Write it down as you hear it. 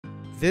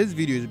This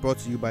video is brought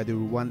to you by the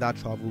Rwanda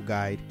Travel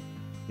Guide,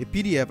 a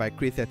PDF I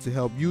created to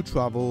help you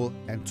travel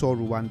and tour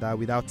Rwanda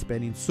without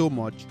spending so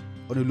much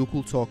on a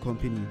local tour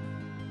company.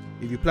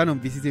 If you plan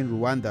on visiting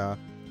Rwanda,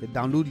 the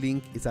download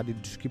link is at the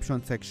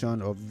description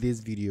section of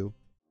this video.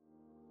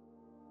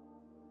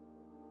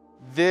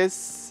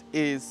 This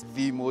is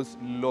the most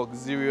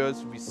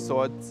luxurious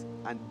resort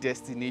and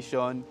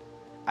destination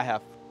I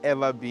have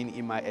ever been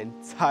in my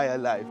entire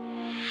life.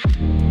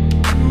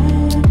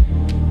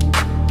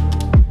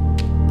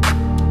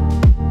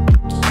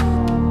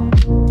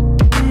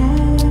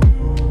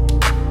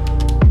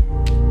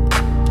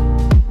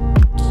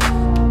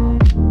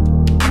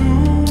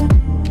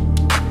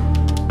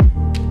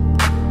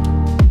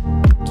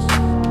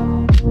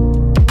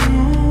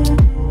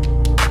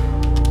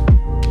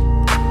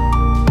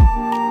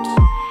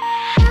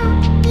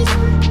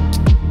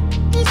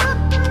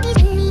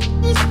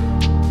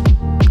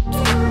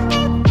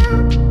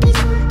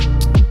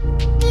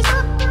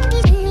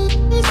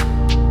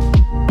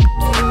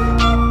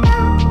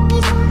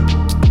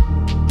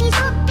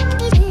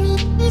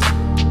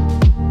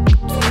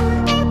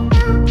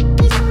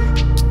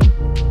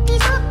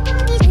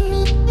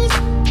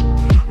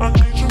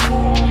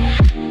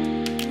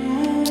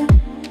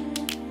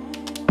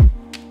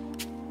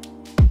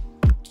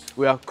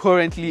 We are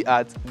currently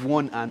at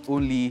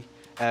One&Only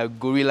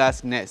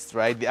Gorilla's Nest,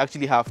 right? They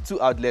actually have two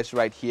outlets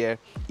right here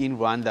in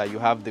Rwanda. You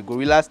have the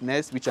Gorilla's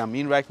Nest, which I'm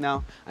in right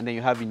now, and then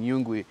you have in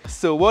Ndukwu.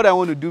 So what I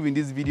want to do in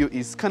this video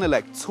is kind of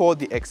like tour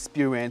the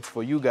experience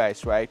for you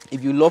guys, right?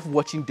 If you love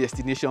watching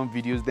destination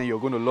videos, then you're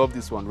going to love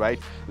this one, right?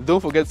 Don't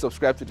forget to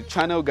subscribe to the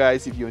channel,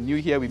 guys. If you're new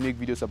here, we make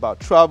videos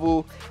about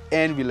travel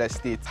and real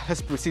estate.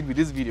 Let's proceed with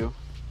this video.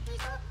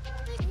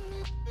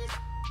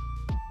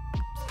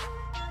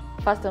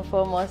 First and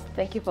foremost,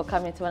 thank you for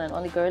coming to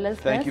One&Only Gorilla's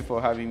Nest. Thank you for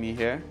having me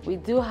here. We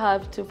do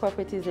have two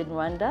properties in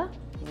Rwanda,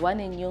 one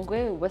in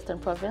Ndukwu, Western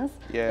Province.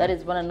 Yeah. That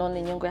is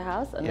One&Only Ndukwu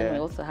House. And then we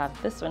also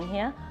have this one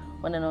here,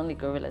 One&Only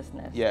Gorilla's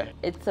Nest. Yeah.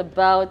 It's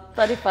about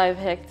 35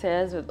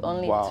 hectares with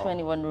only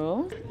 21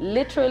 rooms.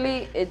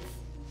 Literally, it's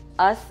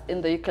us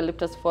in the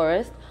eucalyptus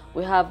forest.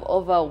 We have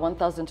over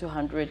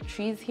 1,200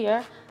 trees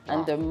here,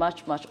 and they're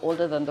much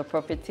older than the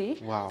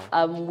property. Wow.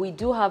 We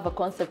do have a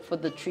concept for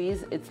the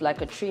trees. It's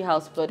like a tree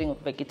house floating with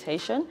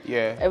vegetation.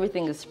 Yeah.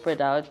 Everything is spread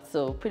out,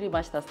 so pretty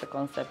much that's the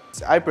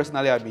concept. I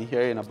personally have been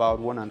hearing about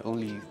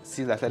One&Only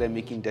since I started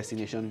making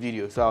destination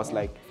videos. So I was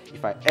like,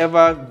 if I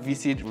ever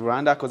visit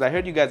Rwanda, because I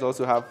heard you guys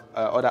also have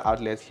other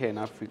outlets here in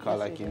Africa,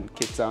 like in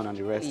Cape Town and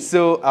the rest. Yeah.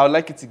 So I would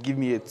like you to give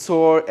me a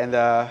tour, and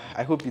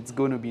I hope it's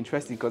going to be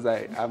interesting because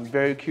I'm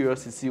very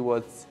curious to see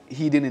what's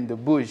hidden in the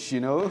bush,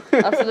 you know?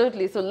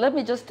 Absolutely. So let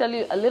me just tell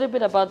you a little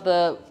bit about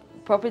the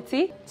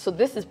property. So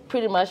this is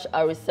pretty much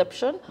our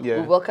reception.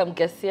 Yeah. We welcome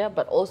guests here,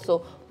 but also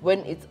when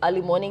it's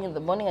early morning in the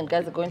morning and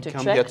guys are going to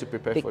trek,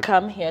 they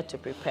come here to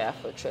prepare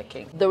for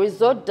trekking. The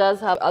resort does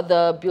have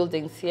other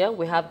buildings here.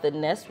 We have the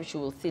Nest, which you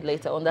will see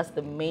later on. That's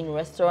the main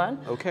restaurant.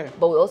 Okay.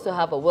 But we also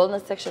have a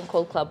wellness section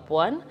called Club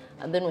One.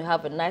 And then we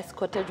have a nice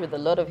cottage with a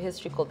lot of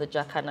history called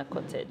the Hanna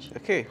cottage.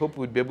 Okay, hope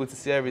we'll be able to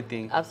see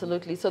everything.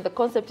 Absolutely. So the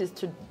concept is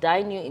to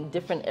dine you in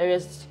different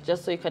areas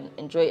just so you can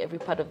enjoy every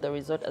part of the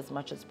resort as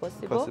much as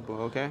possible.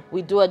 Okay.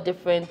 We do a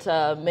different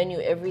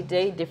menu every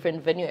day,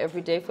 different venue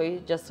every day for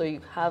you, just so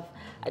you have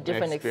a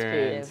different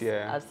experience.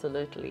 Yeah.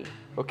 Absolutely.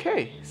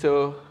 Okay,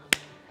 so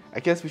I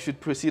guess we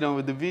should proceed on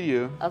with the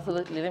video.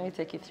 Absolutely. Let me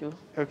take you through.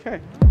 Okay.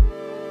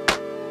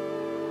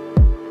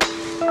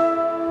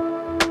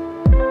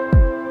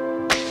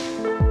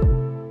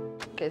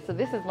 Okay, so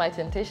this is my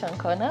temptation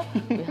corner.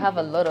 We have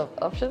a lot of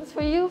options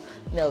for you.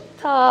 Milk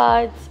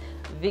tarts,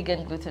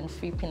 vegan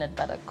gluten-free peanut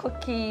butter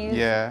cookies,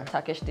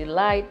 Turkish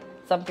delight,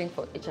 something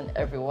for each and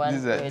every one.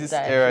 This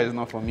area is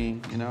not for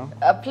me, you know?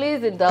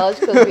 Please indulge,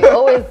 because we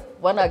always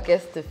want our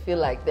guests to feel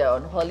like they're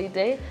on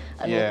holiday.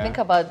 And we think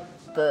about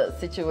the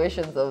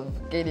situations of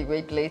gaining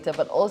weight later,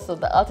 but also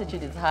the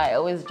altitude is high. I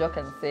always joke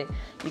and say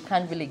you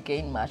can't really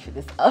gain much with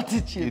this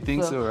altitude. You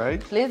think so, right?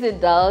 Please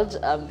indulge.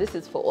 This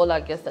is for all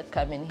our guests that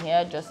come in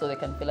here, just so they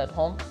can feel at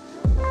home.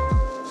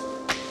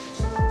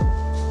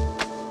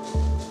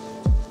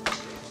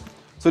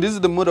 So this is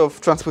the mode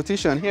of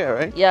transportation here,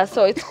 right? Yeah,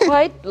 so it's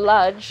quite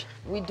large.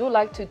 We do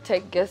like to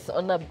take guests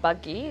on a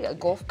buggy, a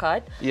golf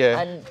cart. Yeah.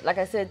 And like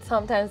I said,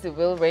 sometimes it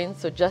will rain,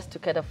 so just to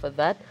cater for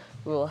that,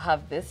 we will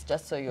have this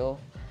just so you're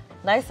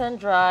nice and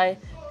dry,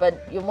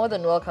 but you're more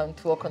than welcome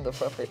to walk on the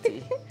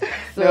property.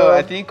 So, no,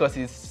 I think because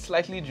it's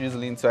slightly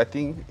drizzling, so I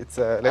think it's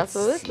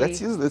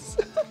let's use this.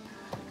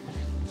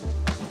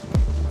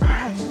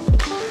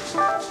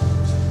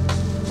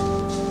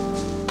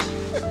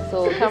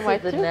 So come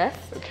right to the Nest.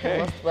 Okay.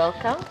 Most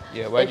welcome.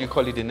 Yeah, why do you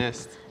call it the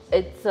Nest?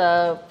 It's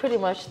pretty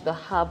much the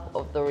hub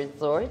of the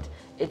resort.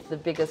 It's the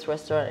biggest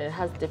restaurant. And it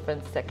has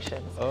different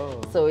sections. Oh.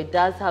 So it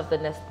does have the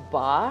Nest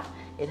bar.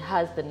 It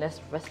has the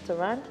Nest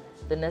restaurant,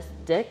 the Nest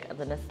deck, and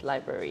the Nest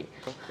library.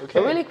 Okay.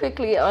 So really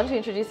quickly, I want to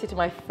introduce you to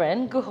my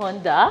friend,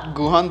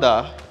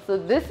 Guhonda. So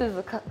this is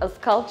a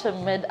sculpture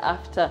made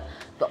after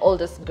the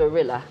oldest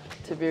gorilla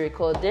to be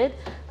recorded,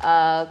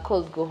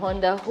 called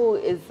Honda, who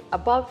is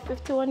about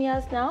 51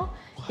 years now.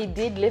 He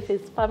did leave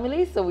his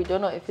family, so we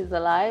don't know if he's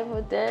alive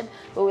or dead,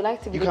 but we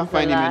like to believe he's alive. You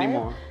can't find him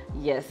anymore?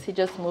 Yes, he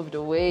just moved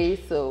away,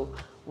 so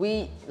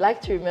we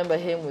like to remember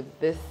him with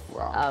this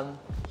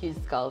huge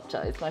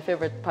sculpture. It's my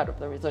favorite part of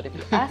the resort, if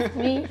you ask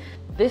me.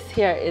 This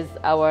here is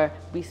our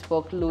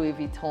bespoke Louis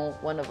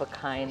Vuitton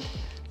one-of-a-kind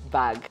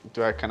bag.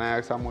 Can I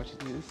ask how much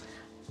it is?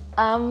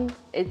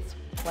 It's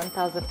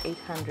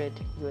 1,800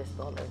 US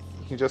dollars.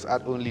 You can just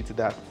add only to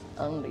that.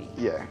 Only?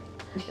 Yeah.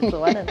 It's the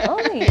one and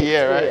only.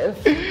 Yeah,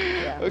 right?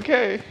 Yeah.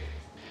 Okay.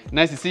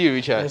 Nice to see you,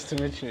 Richard. Nice to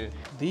meet you.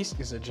 This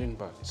is a gin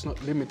bar. It's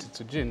not limited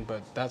to gin,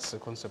 but that's the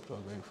concept we're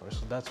going for.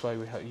 So that's why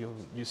we have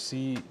you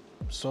see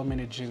so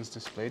many gins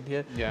displayed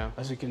here. Yeah.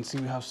 As you can see,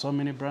 we have so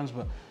many brands,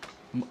 but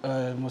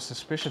most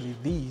especially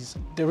these.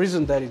 The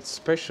reason that it's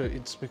special,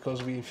 it's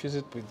because we infuse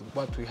it with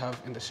what we have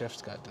in the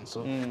chef's garden.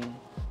 So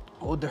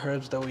all the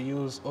herbs that we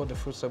use, all the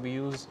fruits that we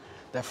use,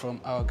 they're from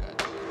our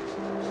garden.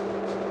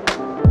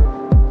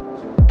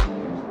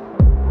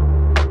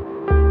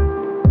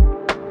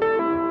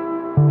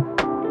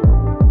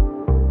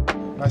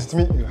 Nice to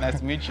meet you. Nice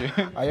to meet you.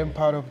 I am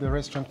part of the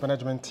restaurant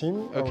management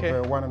team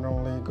of One and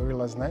Only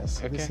Gorilla's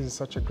Nest. This is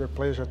such a great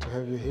pleasure to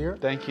have you here.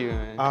 Thank you.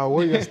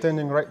 Where you're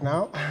standing right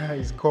now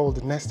is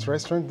called Nest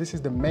Restaurant. This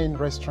is the main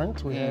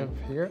restaurant we have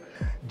here.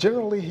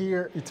 Generally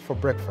here, it's for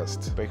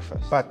breakfast.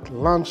 But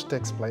lunch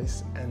takes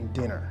place and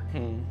dinner.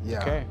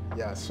 Yeah.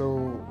 Yeah, so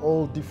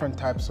all different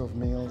types of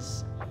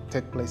meals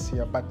take place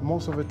here, but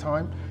most of the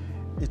time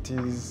it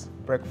is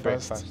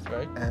breakfast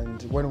right?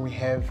 And when we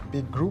have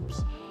big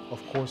groups,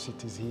 of course,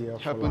 it is here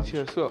for lunch.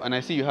 Here as well. And I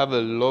see you have a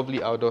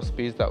lovely outdoor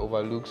space that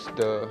overlooks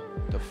the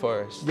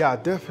forest. Yeah,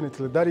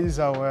 definitely. That is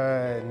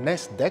our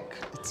nest deck.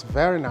 It's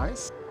very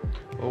nice.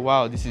 Oh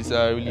wow, this is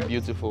really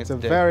beautiful. It's a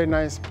very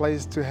nice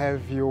place to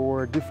have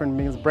your different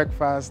meals,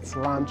 breakfast,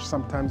 lunch,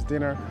 sometimes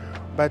dinner.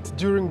 But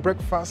during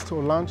breakfast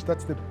or lunch,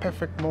 that's the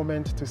perfect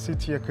moment to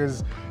sit here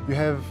because you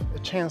have a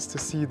chance to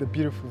see the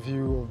beautiful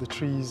view of the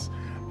trees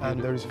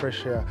and there is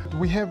fresh air.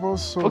 We have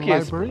also a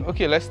library.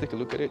 Okay, let's take a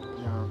look at it.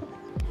 Yeah.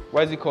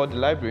 Why is it called the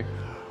library?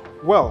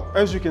 Well,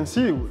 as you can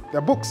see,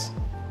 the books.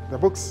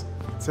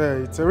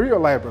 It's a real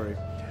library.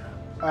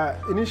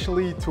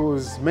 Initially, it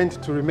was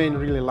meant to remain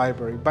really a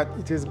library, but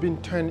it has been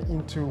turned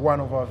into one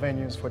of our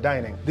venues for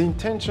dining. The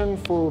intention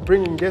for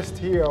bringing guests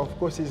here, of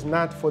course, is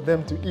not for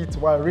them to eat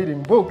while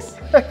reading books.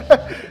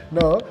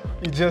 No,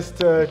 it's just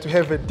to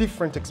have a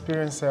different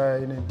experience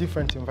in a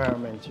different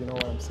environment, you know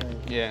what I'm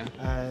saying? Yeah.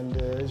 And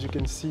as you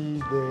can see,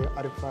 the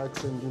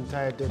artifacts and the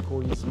entire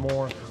decor is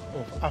more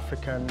of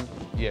African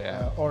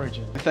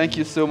origin. Thank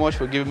you so much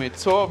for giving me a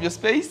tour of your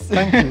space.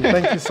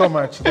 Thank you so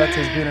much. That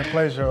has been a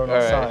pleasure on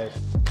our side.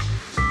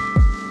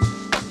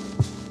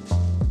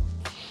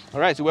 All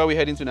right, so where are we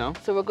heading to now?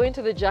 So we're going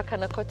to the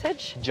Hanna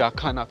cottage.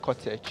 Hanna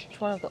cottage. It's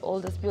one of the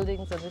oldest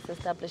buildings of this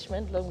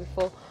establishment, long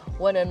before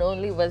One and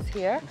Only was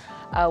here.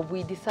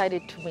 We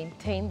decided to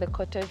maintain the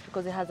cottage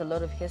because it has a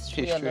lot of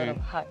history. A lot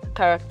of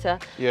character,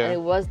 and it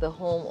was the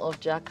home of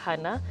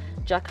Hanna.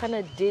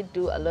 Hanna did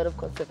do a lot of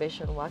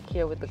conservation work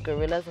here with the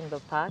gorillas in the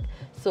park.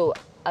 So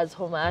as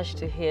homage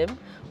to him,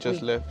 we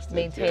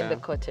maintained the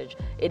cottage.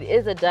 It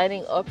is a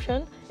dining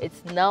option.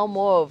 It's now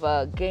more of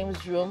a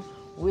games room,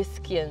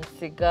 whiskey and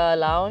cigar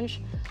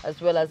lounge,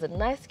 as well as a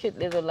nice cute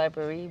little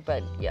library.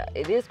 But yeah,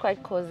 it is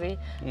quite cozy,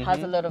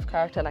 has a lot of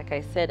character like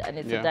I said, and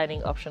it's a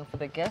dining option for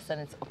the guests, and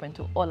it's open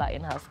to all our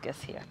in-house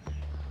guests here.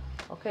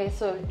 Okay,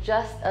 so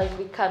just as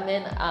we come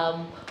in,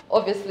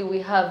 obviously we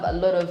have a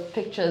lot of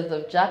pictures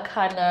of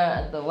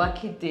Hanna and the work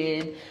he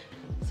did.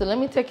 So let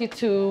me take you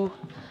to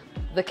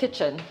the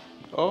kitchen.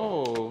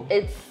 Oh,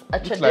 it's a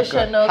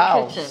traditional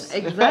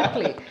kitchen.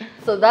 Exactly.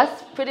 So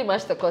that's pretty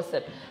much the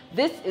concept.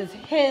 This is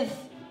his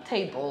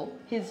table,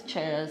 his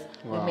chairs.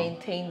 We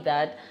maintain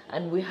that,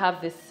 and we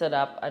have this set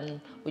up, and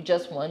we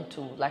just want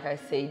to, like I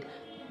said,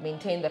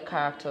 maintain the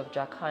character of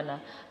Hanna.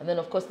 And then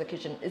of course the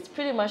kitchen is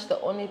pretty much the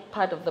only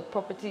part of the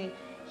property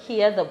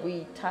here that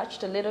we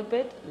touched a little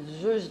bit,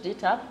 zhuzhed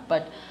it up,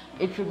 but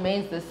it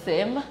remains the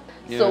same.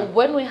 So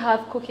when we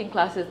have cooking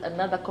classes,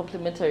 another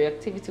complimentary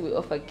activity we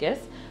offer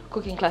guests,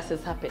 cooking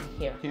classes happen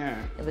here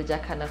in the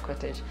Hanna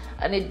cottage,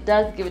 and it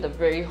does give it a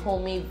very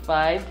homey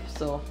vibe.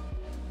 So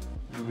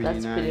really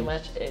that's pretty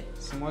much it.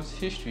 So much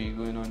history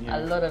going on here. A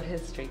lot of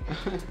history.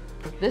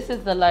 This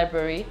is the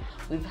library.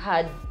 We've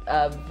had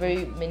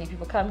very many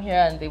people come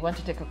here and they want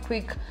to take a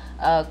quick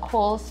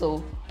call,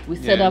 so we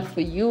set up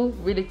for you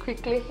really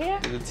quickly here.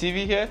 There's a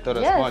TV here? Thought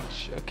as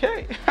much.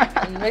 Okay.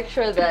 And make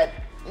sure that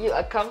you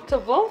are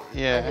comfortable and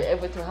you're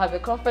able to have a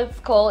conference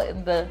call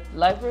in the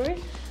library.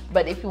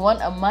 But if you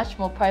want a much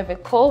more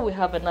private call, we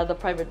have another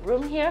private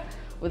room here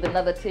with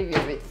another TV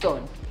of its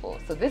own.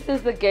 So this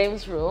is the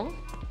games room.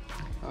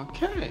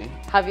 Okay.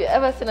 Have you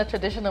ever seen a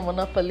traditional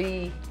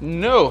Monopoly?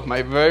 No,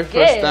 my very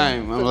first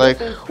time. I'm like,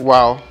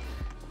 wow.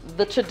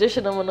 The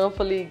traditional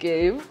Monopoly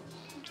game.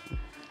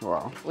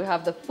 Wow. We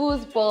have the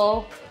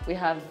foosball, we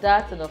have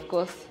that, and of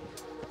course,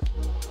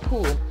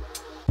 pool.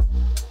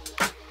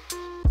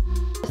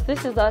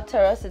 course, this is our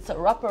terrace. It's a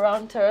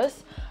wraparound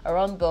terrace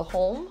around the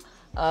home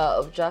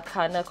of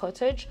Hanna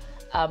cottage.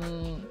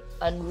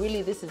 And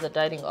really, this is a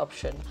dining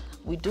option.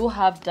 We do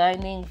have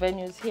dining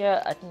venues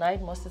here at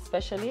night, most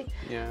especially.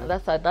 Yeah. And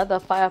that's another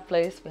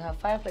fireplace. We have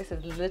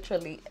fireplaces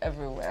literally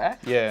everywhere.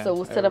 Yeah. So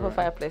we'll set up a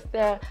fireplace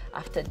there.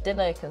 After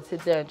dinner, you can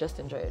sit there and just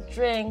enjoy a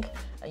drink,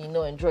 and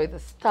enjoy the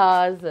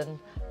stars and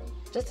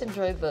just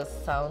enjoy the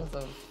sounds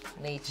of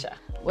nature.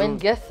 When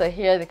guests are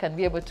here, they can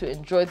be able to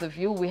enjoy the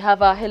view. We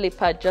have our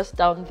helipad just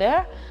down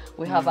there.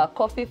 We have our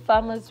coffee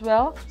farm as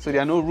well. So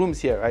there are no rooms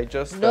here, right?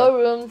 Just no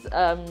rooms,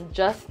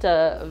 just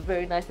a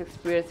very nice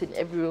experience in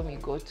every room you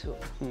go to.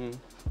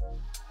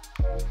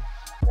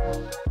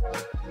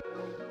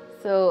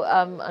 So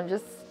I'm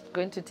just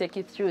going to take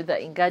you through the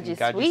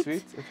INGAGI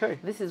suite. Okay.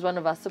 This is one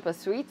of our super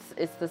suites.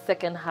 It's the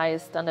second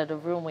highest standard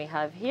of room we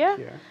have here.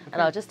 Yeah. Okay.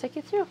 And I'll just take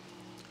you through.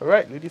 All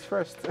right, ladies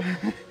first.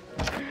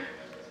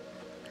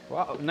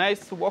 Wow,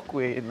 nice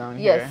walkway down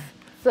here. Yes.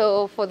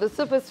 So for the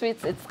super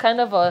suites, it's kind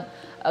of a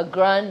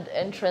grand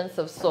entrance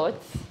of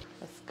sorts.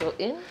 Let's go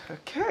in.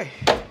 Okay.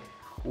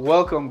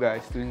 Welcome,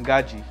 guys, to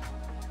INGAGI.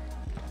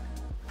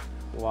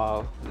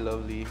 Wow,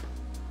 lovely.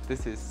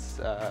 This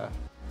is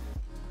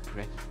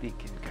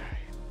breathtaking, guys.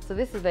 So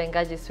this is the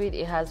INGAGI suite.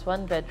 It has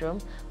one bedroom,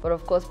 but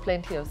of course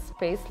plenty of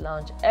space,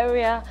 lounge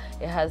area.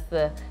 It has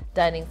the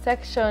dining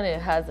section.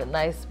 It has a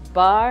nice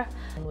bar.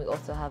 And we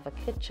also have a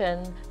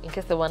kitchen in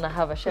case they want to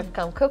have a chef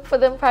come cook for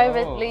them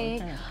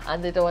privately.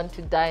 And they don't want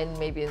to dine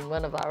maybe in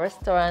one of our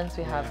restaurants.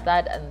 We have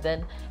that. And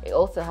then it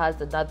also has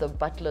another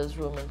butler's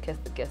room in case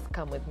the guests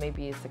come with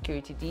maybe a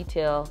security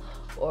detail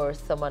or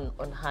someone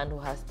on hand who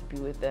has to be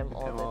with them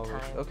all the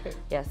time. Okay.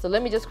 Yeah, so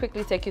let me just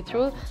quickly take you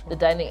through the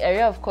dining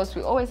area. Of course,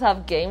 we always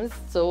have games.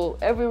 So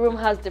every room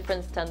has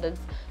different standards.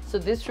 So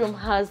this room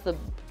has the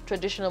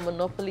traditional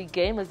Monopoly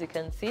game, as you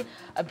can see,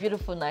 a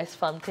beautiful, nice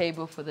farm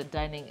table for the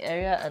dining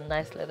area and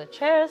nice leather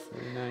chairs.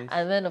 Nice.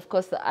 And then, of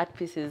course, the art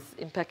piece is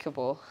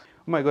impeccable.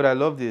 Oh my God, I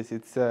love this.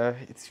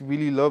 It's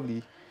really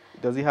lovely.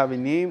 Does it have a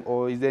name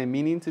or is there a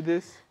meaning to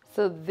this?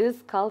 So this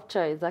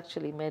sculpture is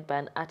actually made by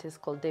an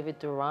artist called David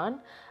Duran,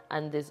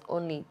 and there's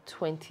only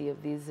 20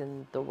 of these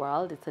in the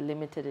world. It's a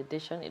limited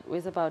edition. It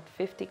weighs about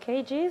 50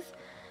 kgs.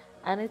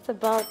 And it's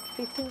about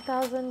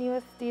 15,000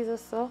 USDs or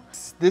so.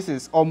 This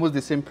is almost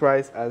the same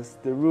price as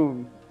the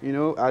room,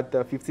 at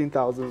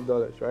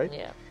 $15,000, right?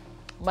 Yeah.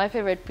 My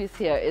favorite piece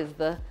here is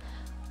the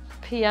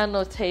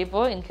piano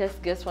table. In case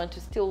guests want to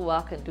still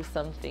work and do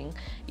something,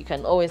 you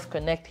can always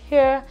connect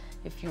here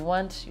if you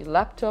want your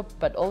laptop,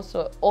 but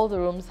also all the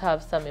rooms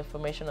have some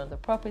information on the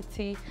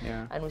property.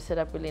 Yeah. And we set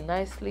up really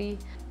nicely.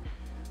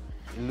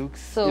 It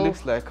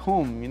looks like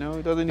home,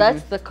 It doesn't.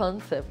 That's the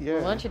concept. Yeah.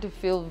 We want you to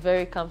feel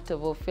very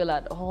comfortable, feel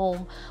at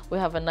home. We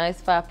have a nice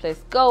fireplace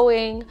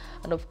going,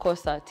 and of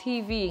course our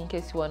TV in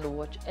case you want to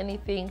watch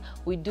anything.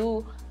 We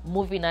do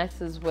movie nights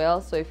as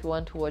well. So if you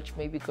want to watch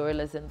maybe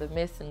Gorillas in the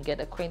Mist and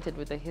get acquainted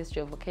with the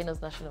history of Volcanoes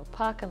National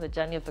Park and the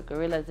journey of the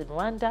gorillas in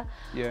Rwanda,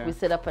 we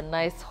set up a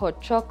nice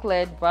hot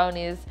chocolate,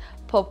 brownies,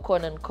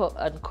 popcorn, and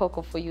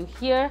cocoa for you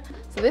here.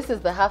 So this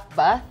is the half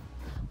bath,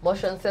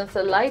 motion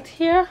sensor light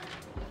here.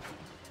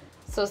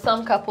 So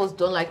some couples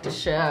don't like to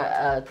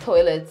share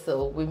toilets,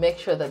 so we make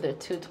sure that there are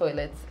 2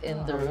 toilets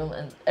in the room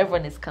and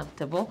everyone is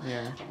comfortable.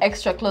 Yeah.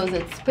 Extra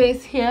closet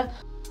space here.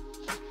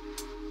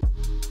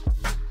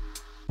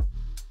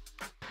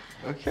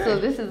 Okay. So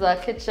this is our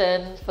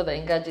kitchen for the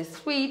INGAGI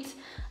suite.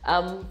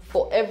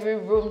 For every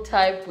room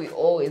type, we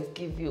always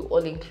give you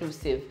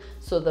all-inclusive.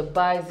 So the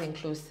bar is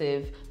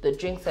inclusive, the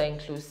drinks are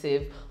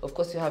inclusive. Of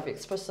course, you have your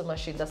espresso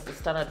machine, that's the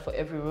standard for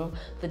every room.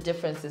 The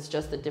difference is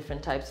just the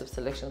different types of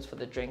selections for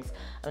the drinks.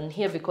 And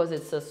here, because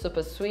it's a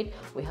super suite,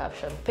 we have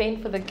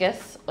champagne for the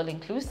guests,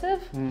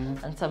 all-inclusive,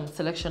 and some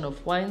selection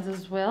of wines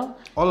as well.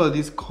 All of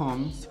this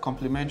comes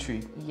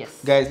complimentary.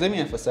 Yes. Guys, let me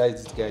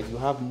emphasize this, guys. You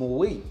have more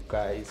weight,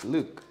 guys.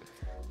 Look.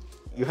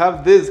 You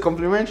have this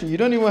complimentary. You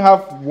don't even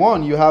have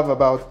one. You have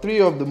about 3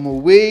 of the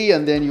Moët,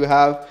 and then you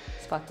have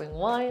sparkling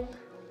wine.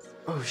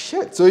 Oh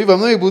shit! So if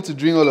I'm not able to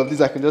drink all of this,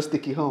 I can just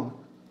take it home.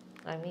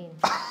 I mean,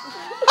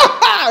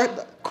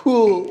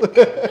 cool.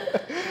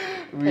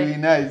 Really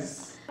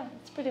nice.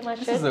 It's pretty much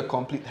this is a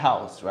complete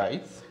house,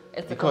 right?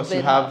 It's because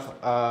you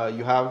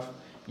have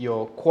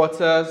your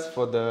quarters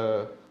for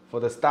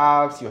the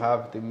staffs. You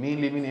have the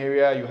main living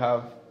area. You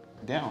have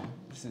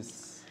this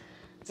is.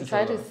 We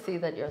try to see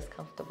that you're as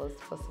comfortable as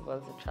possible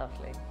as you're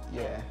traveling.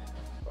 Yeah.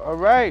 All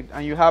right,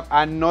 and you have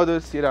another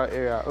sit-out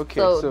area.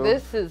 Okay, so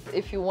this is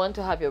if you want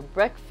to have your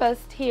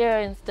breakfast here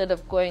instead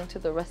of going to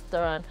the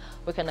restaurant,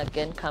 we can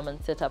again come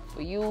and set up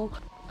for you.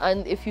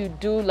 And if you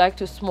do like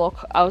to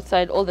smoke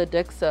outside, all the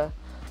decks are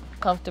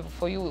comfortable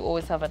for you. We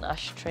always have an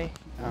ashtray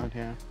out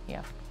here.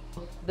 Yeah.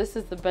 This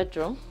is the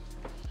bedroom.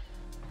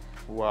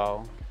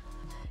 Wow.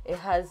 It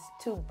has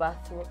 2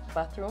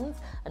 bathrooms,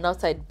 an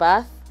outside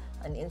bath,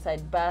 an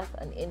inside bath,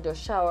 an indoor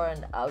shower,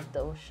 and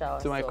outdoor shower.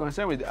 So my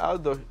concern with the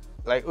outdoor,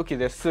 like, okay,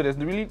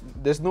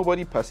 there's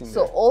nobody passing there.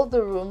 So all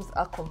the rooms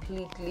are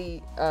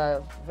completely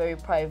very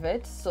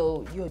private,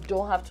 so you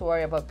don't have to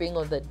worry about being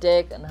on the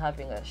deck and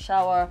having a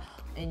shower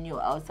in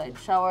your outside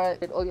shower.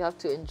 And all you have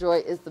to enjoy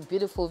is the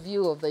beautiful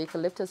view of the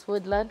eucalyptus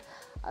woodland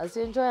as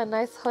you enjoy a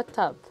nice hot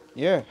tub.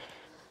 Yeah.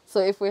 So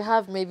if we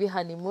have maybe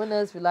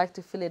honeymooners, we like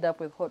to fill it up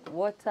with hot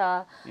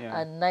water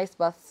and nice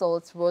bath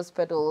salts, rose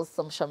petals,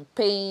 some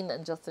champagne,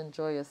 and just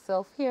enjoy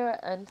yourself here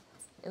and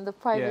in the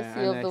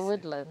privacy of the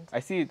woodland. I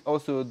see it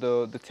also,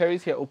 the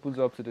terrace here opens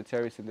up to the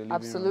terrace in the living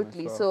room.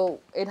 Absolutely.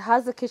 So it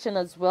has a kitchen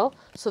as well.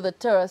 So the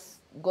terrace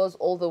goes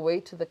all the way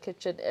to the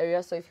kitchen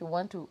area. So if you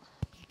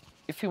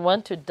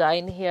want to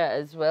dine here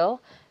as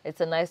well,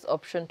 it's a nice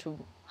option to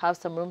have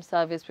some room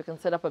service. We can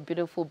set up a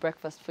beautiful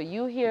breakfast for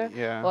you here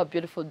or a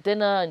beautiful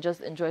dinner and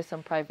just enjoy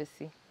some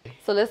privacy.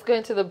 So let's go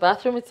into the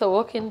bathroom. It's a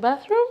walk-in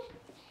bathroom.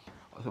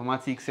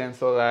 Automatic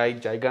sensor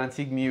light,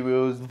 gigantic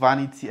mirrors,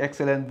 vanity,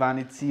 excellent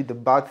vanity. The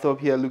bathtub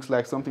here looks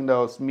like something that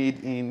was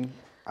made in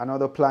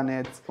another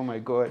planet. Oh my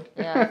God.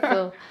 Yeah,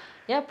 so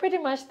yeah, pretty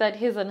much that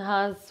his and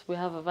hers. We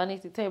have a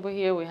vanity table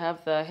here. We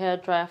have the hair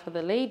dryer for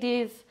the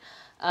ladies.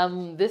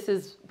 This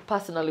is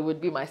personally would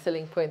be my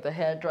selling point, the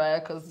hair dryer,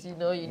 because you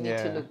know you need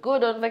to look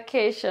good on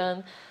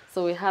vacation.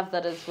 So we have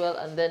that as well.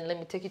 And then let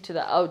me take you to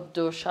the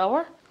outdoor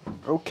shower.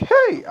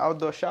 Okay,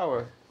 outdoor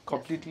shower,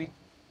 completely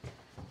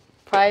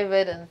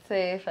private and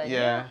safe.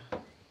 And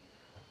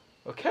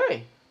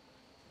okay.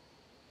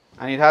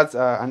 And it has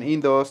an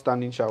indoor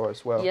standing shower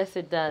as well. Yes,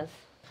 it does.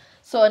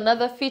 So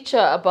another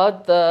feature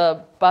about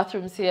the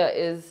bathrooms here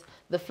is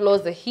the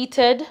floors are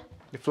heated.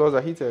 The floors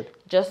are heated.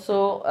 Just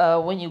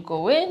so when you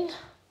go in,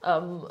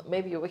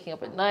 maybe you're waking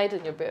up at night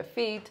on your bare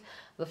feet,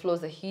 the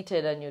floors are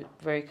heated and you're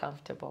very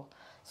comfortable.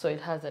 So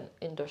it has an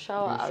indoor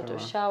shower, outdoor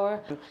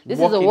shower. This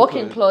is a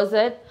walk-in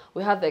closet.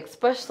 We have the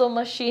espresso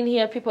machine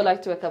here. People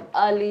like to wake up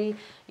early,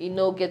 you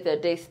know, get their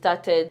day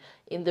started.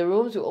 In the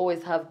rooms, we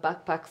always have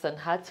backpacks and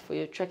hats for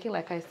your trekking,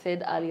 like I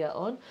said earlier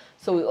on.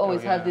 So we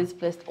always have this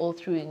placed all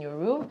through in your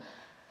room.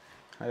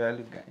 How do I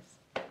look, guys?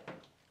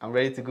 I'm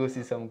ready to go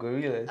see some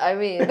gorillas. I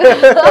mean,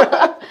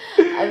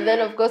 and then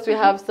of course we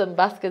have some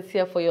baskets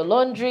here for your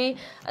laundry,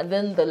 and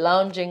then the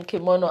lounging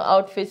kimono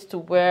outfits to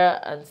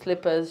wear and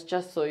slippers,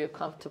 just so you're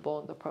comfortable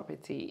on the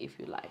property if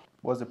you like.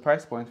 What's the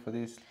price point for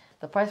this?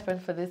 The price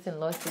point for this in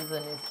low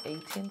season is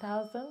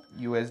 18,000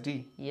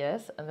 USD.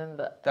 Yes, and then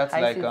that's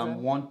like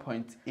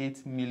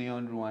 1.8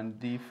 million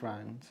Rwanda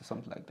francs or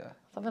something like that.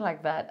 Something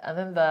like that, and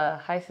then the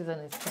high season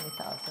is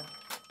 20,000.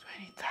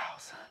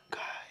 20,000,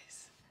 guys.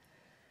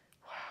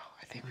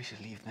 I think we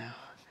should leave now.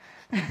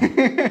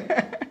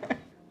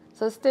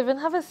 So Steven,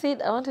 have a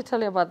seat. I want to tell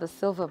you about the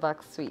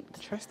Silverback suite.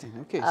 Interesting.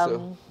 Okay.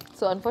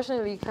 So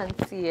unfortunately you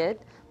can't see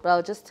it, but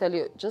I'll just tell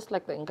you, just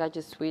like the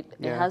INGAGI suite,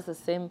 it has the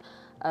same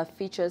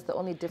features. The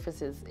only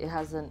difference is it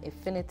has an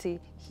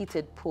infinity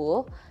heated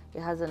pool.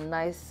 It has a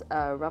nice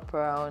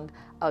wraparound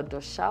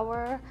outdoor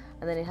shower,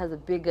 and then it has a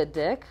bigger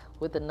deck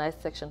with a nice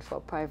section for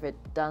a private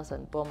dance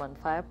and bomb and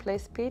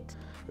fireplace pit.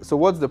 So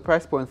what's the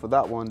price point for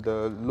that one,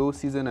 the low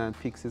season and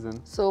peak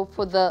season? So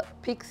for the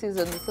peak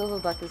season, the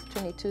Silverback is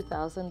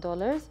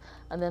 $22,000,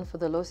 and then for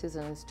the low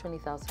season is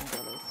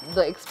 $20,000.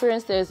 The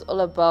experience there is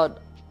all about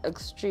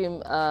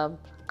extreme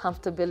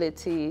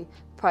comfortability,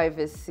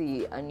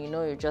 privacy, and you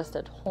know you're just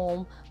at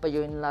home, but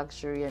you're in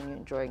luxury and you're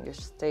enjoying your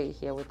stay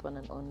here with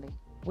One&Only.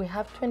 We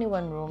have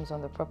 21 rooms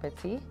on the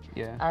property,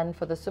 and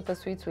for the super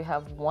suites we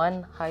have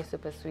one high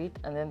super suite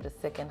and then the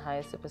second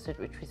highest super suite,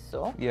 which we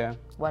saw,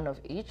 one of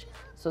each.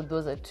 So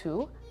those are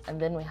two, and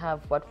then we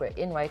have what we're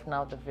in right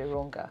now, the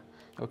Virunga.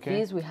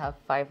 These we have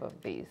 5 of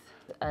these,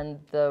 and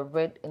the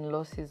rate in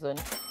low season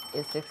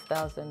is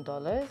 $6,000.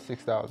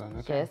 $6,000,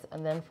 okay. Yes,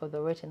 and then for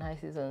the rate in high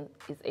season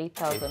is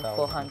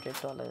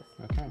 $8,400.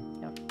 Okay.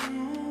 Yep.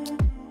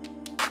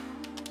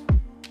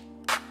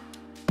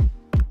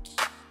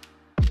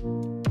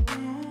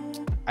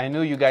 I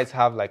know you guys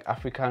have like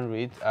African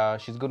rates.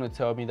 She's going to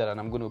tell me that, and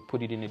I'm going to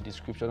put it in the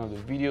description of the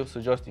video.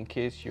 So just in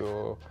case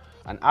you're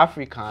an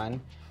African,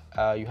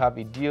 you have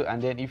a deal.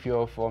 And then if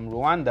you're from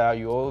Rwanda,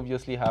 you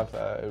obviously have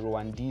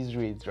Rwandese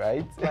rates,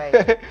 right?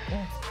 Right.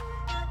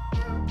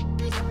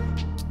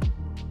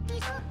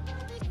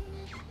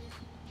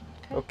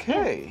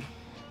 Okay.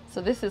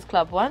 So this is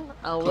Club 1,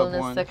 our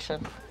wellness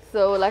section.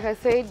 So like I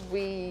said,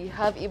 we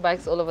have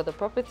e-bikes all over the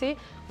property.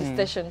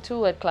 Station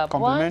 2 at Club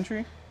 1.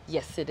 Complimentary?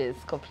 Yes, it is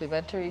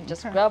complimentary.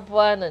 Just grab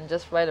one and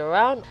just ride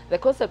around. The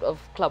concept of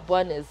Club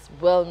 1 is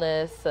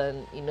wellness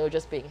and, you know,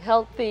 just being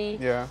healthy.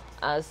 Yeah.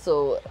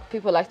 So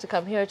people like to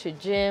come here to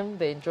gym.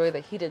 They enjoy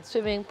the heated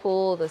swimming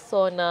pool, the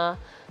sauna,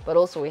 but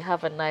also we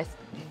have a nice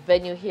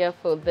venue here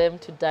for them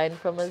to dine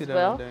from as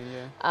well.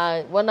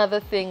 One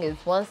other thing is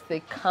once they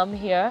come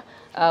here,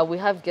 we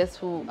have guests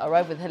who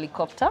arrive with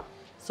helicopter.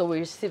 So we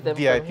receive them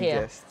VIP from here.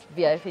 Guests.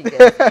 VIP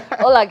guests.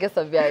 All our guests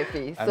are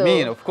VIP. So I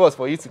mean, of course,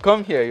 for you to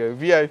come here, you're a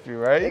VIP,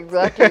 right?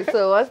 Exactly.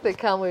 So once they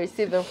come, we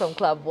receive them from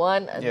Club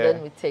 1, and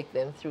then we take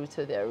them through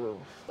to their room.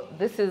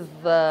 This is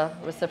the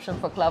reception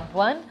for Club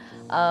 1.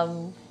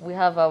 We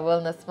have our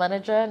wellness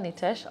manager,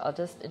 Nitesh. I'll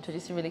just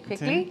introduce you really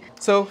quickly.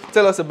 So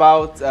tell us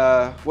about,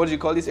 what do you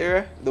call this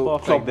area? The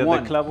Club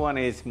 1. The Club 1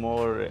 is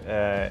more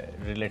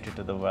related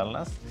to the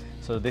wellness.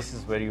 So So this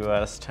is where you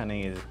are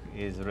standing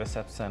is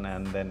reception,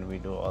 and then we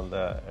do all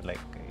the like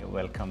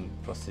welcome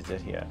procedure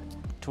here.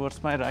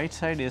 Towards my right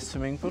side is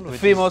swimming pool.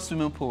 Famous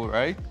swimming pool,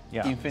 right?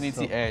 Yeah.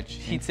 Infinity Edge,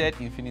 heated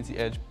Infinity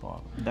Edge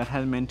pool. That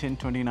has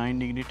maintained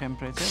 29-degree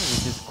temperature,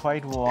 which is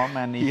quite warm,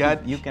 and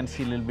you can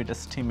see a little bit of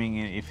steaming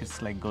if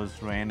it's like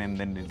goes rain and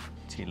then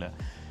it's chiller.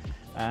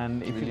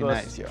 And if really you go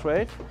nice,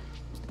 straight,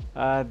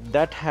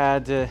 that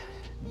has a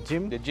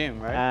gym. The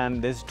gym, right?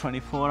 And there's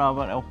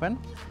 24-hour open.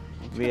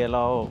 Okay. We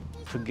allow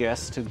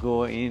guests to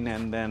go in,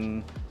 and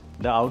then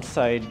the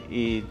outside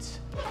is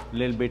a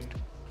little bit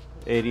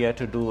area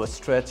to do a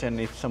stretch, and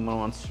if someone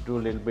wants to do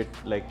a little bit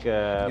like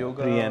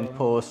pre and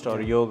post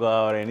or yoga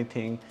or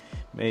anything,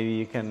 maybe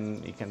you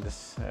can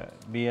just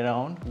be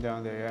around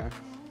down there.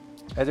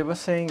 Yeah. As I was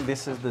saying,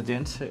 this is the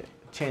gents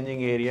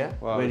changing area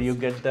where you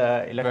get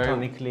the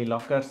electronically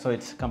locker, so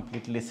it's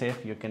completely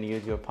safe. You can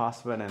use your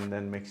password and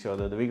then make sure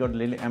that we got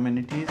little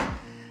amenities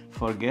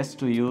for guests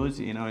to use.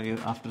 You know,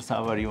 after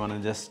shower you want to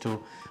just to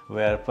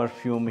wear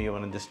perfume, you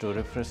want to just to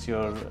refresh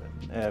your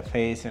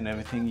face and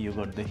everything, you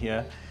got the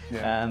here.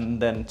 Yeah.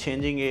 And then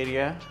changing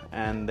area,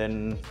 and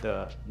then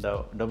the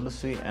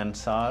WC and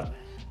shower,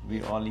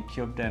 we all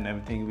equipped and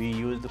everything. We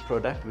use the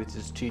product which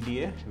is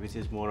TDA, which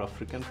is more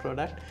African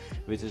product,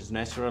 which is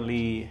natural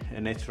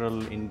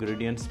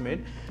ingredients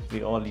made.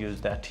 We all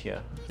use that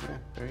here. Yeah,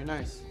 very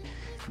nice.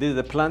 This is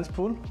the plunge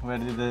pool, where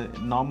the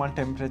normal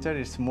temperature,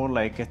 it's more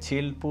like a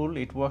chilled pool,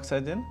 it works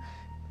as in.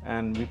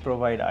 And we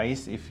provide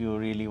ice if you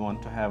really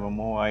want to have a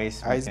more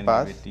ice. Ice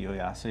bath? Give it to you.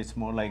 Yeah, so it's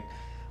more like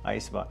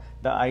ice bath.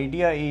 The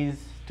idea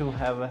is to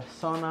have a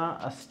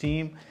sauna, a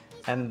steam,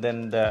 and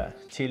then the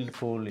chilled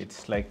pool,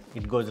 it's like,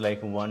 it goes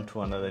like one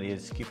to another. You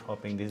just keep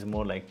hopping. This is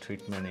more like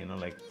treatment, you know,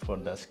 like for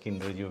the skin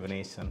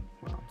rejuvenation.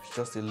 Wow, it's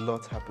just a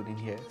lot happening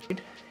here.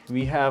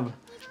 We have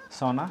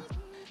sauna.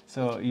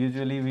 So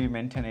usually we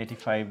maintain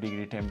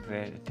 85-degree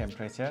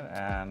temperature,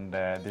 and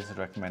this is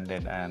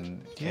recommended.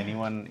 And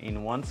anyone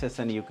in one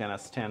session, you can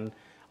stand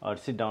or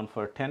sit down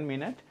for 10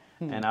 minutes,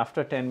 and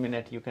after 10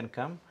 minutes you can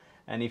come.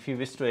 And if you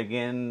wish to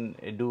again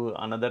do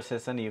another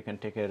session, you can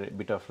take a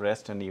bit of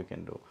rest and you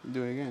can do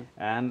it again.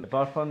 And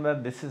apart from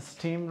that, this is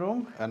steam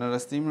room. Another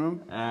steam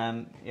room.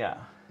 And yeah.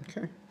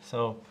 Okay.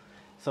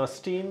 So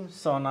steam,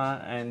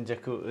 sauna, and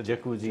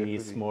jacuzzi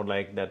is more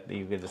like that.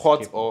 You can just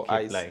hot or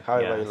ice, like,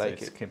 however you like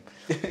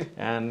it.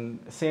 And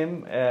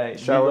same,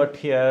 we got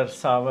here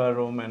shower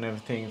room and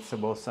everything. It's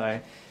both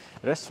sides.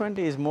 Restaurant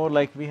is more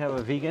like we have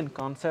a vegan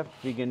concept,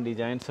 vegan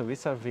design. So we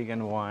serve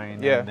vegan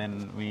wine, and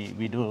then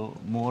we do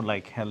more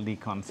like healthy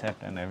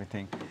concept and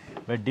everything.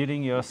 But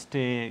during your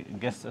stay,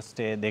 guest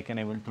stay, they can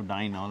able to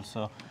dine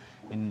also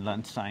in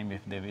lunchtime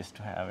if they wish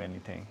to have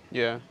anything.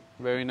 Yeah,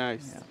 very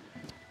nice. Yeah.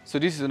 So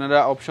this is another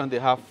option they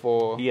have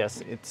for...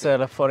 Yes, it's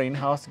for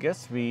in-house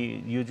guests.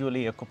 We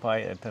usually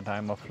occupy at the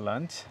time of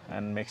lunch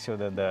and make sure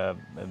that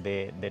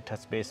they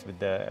touch base with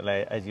the,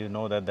 like, as you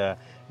know, that the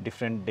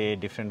different day,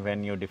 different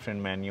venue,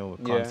 different menu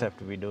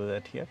concept, we do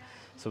that here.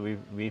 So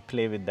we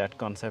play with that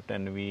concept,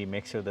 and we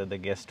make sure that the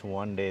guests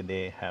one day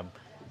they have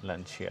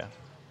lunch here.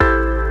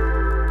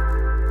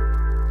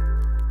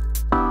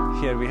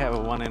 Here we have a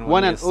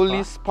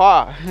one-and-only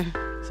spa.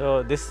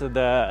 So this is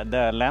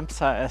the lamp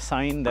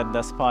sign that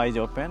the spa is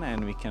open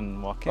and we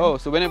can walk in. Oh,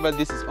 so whenever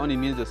this is on, it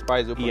means the spa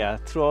is open. Yeah,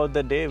 throughout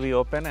the day we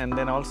open, and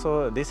then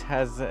also this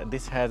has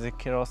a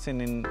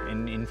kerosene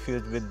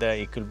infused with the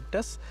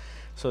eucalyptus.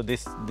 So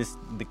this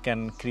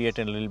can create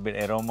a little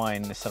bit aroma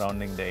in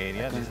surrounding the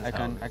area. I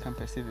can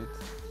perceive it.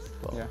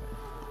 Well, yeah.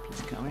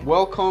 Please come in.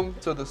 Welcome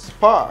to the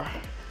spa.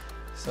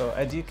 So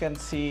as you can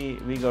see,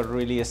 we got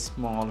really a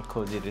small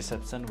cozy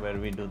reception where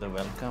we do the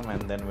welcome,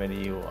 and then when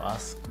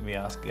we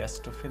ask guests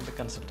to fill the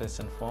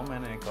consultation form,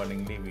 and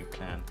accordingly we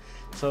plan.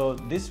 So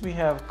this we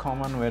have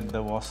common with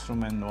the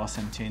washroom and wash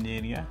and change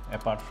area.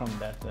 Apart from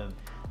that,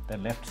 the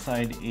left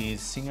side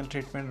is single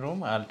treatment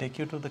room. I'll take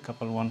you to the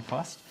couple one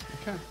first.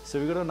 Okay. So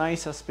we got a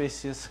nice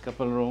spacious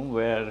couple room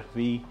where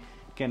we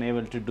can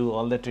able to do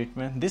all the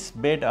treatment. This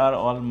bed are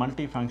all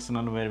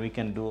multifunctional where we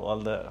can do all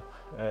the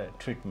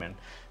treatment.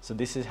 So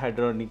this is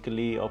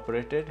hydronically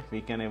operated. We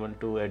can able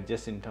to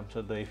adjust in terms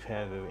of if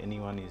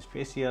anyone is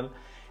facial,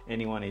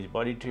 anyone is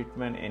body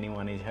treatment,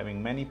 anyone is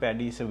having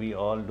mani-pedi. So we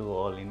all do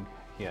all in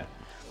here.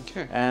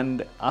 Okay.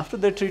 And after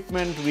the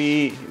treatment,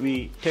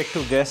 we take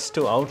two guests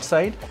to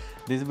outside.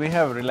 This we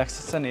have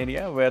relaxation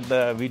area where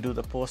we do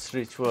the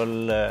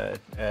post-ritual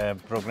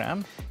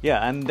program.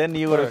 Yeah, and then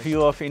you got a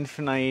view of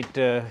infinite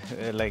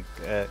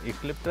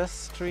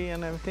eucalyptus tree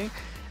and everything.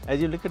 As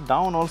you look it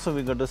down, also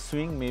we got a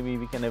swing. Maybe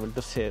we can able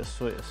to show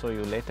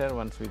you later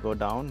once we go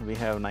down. We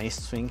have a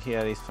nice swing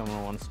here if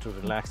someone wants to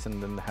relax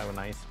and then have a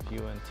nice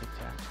view and chit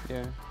chat.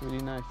 Yeah,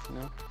 really nice, you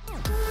know.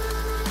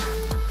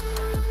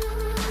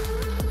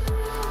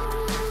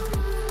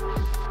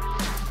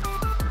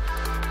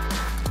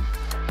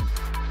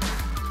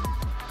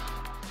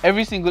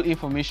 Every single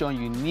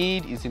information you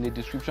need is in the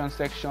description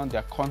section.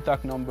 Their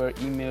contact number,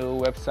 email,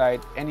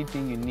 website,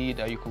 anything you need,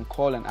 you can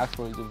call and ask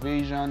for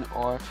reservation.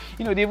 Or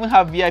they even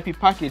have VIP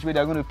package where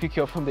they're going to pick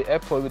you up from the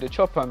airport with a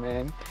chopper,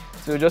 man.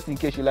 So just in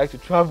case you like to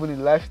travel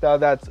in lifestyle,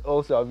 that's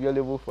also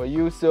available for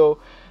you. So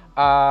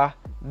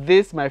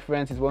this, my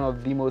friends, is one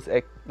of the most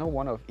it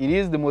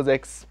is the most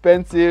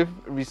expensive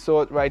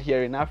resort right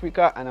here in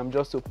Africa, and I'm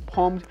just so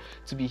pumped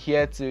to be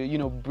here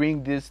to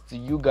bring this to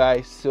you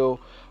guys. So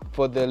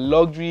for the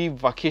luxury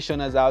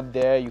vacationers out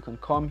there, you can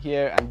come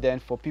here, and then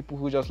for people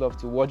who just love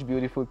to watch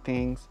beautiful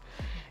things,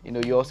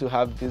 you also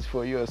have this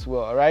for you as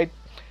well. All right,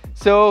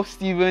 so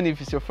Steven,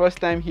 if it's your first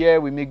time here,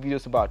 we make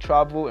videos about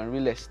travel and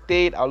real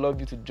estate. I'd love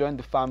you to join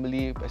the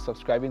family by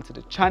subscribing to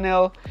the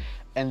channel.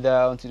 And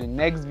until the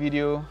next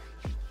video,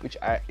 which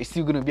is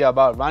still going to be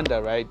about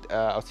Rwanda, right?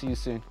 I'll see you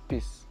soon.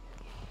 Peace.